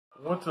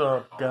What's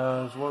up,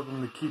 guys?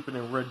 Welcome to Keeping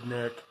It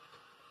Redneck,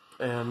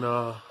 and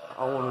I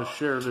want to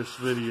share this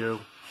video.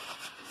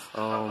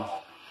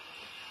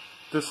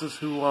 This is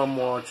who I'm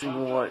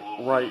watching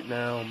right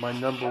now, my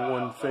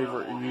 #1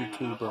 favorite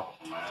YouTuber,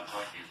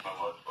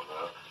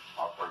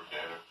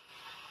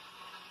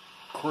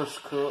 Chris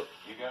Cooke.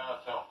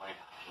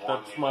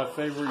 That's my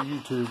favorite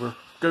YouTuber.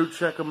 Go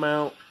check him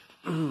out.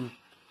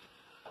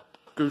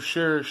 Go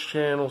share his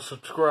channel,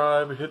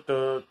 subscribe, hit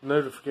the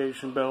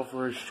notification bell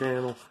for his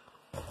channel.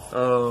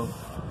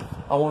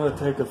 I want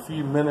to take a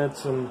few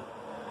minutes and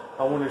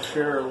I want to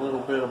share a little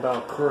bit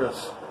about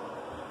Chris.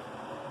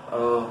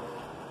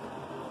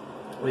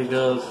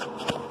 Because,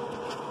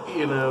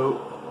 you know,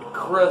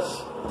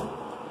 Chris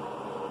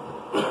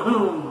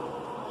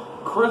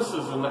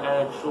is an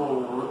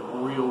actual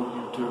real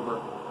YouTuber.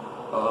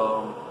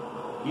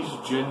 He's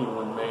a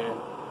genuine man.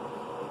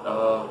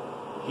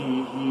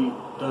 He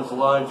does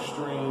live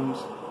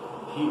streams.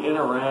 He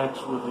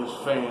interacts with his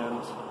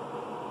fans.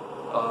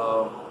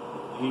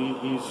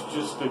 He's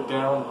just a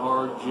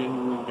down-hard,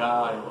 genuine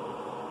guy,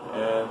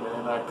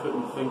 and I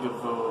couldn't think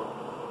of a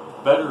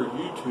better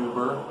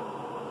YouTuber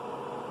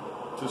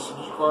to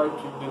subscribe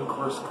to than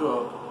Chris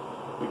Cooke,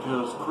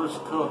 because Chris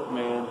Cooke,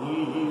 man,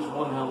 he's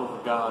one hell of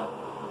a guy,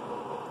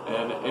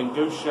 and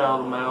go shout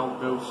him out,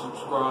 go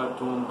subscribe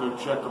to him, go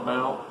check him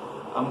out.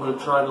 I'm going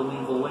to try to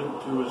leave a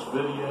link to his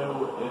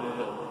video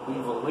and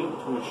leave a link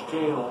to his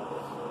channel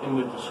in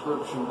the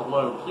description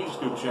below. Please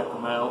go check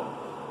him out.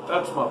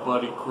 That's my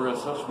buddy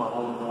Chris. That's my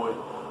homeboy.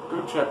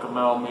 Go check him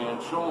out, man.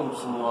 Show him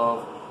some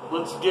love.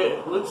 Let's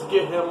get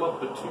him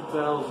up to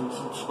 2,000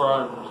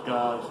 subscribers,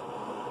 guys.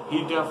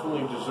 He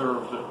definitely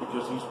deserves it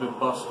because he's been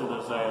busting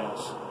his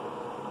ass.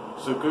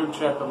 So go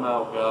check him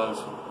out,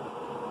 guys.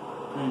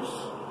 Peace.